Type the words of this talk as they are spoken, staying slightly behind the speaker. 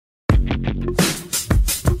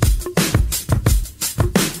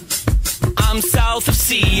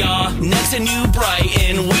see ya. Next to New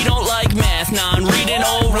Brighton, we don't like math, non-reading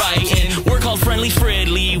or writing. We're called Friendly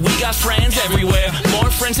Fridley, we got friends everywhere.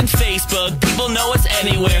 More friends than Facebook, people know us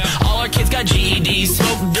anywhere. All our kids got GEDs,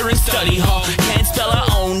 smoke during study hall. Can't spell our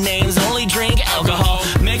own names, only drink alcohol.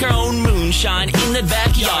 Make our own moonshine in the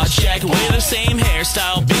backyard shack. Wear the same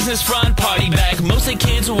hairstyle, business front, party back. Most of the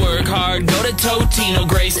kids work hard, go to Totino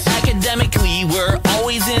Grace. Academically, we're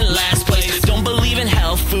always in last place. Don't believe in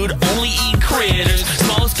health food, only eat critters.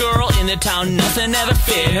 Smallest girl in the town, nothing ever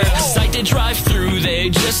fit her. Sight to drive through there,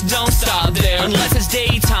 just don't stop there. Unless it's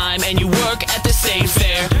daytime and you work at the state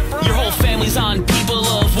fair. Your whole family's on people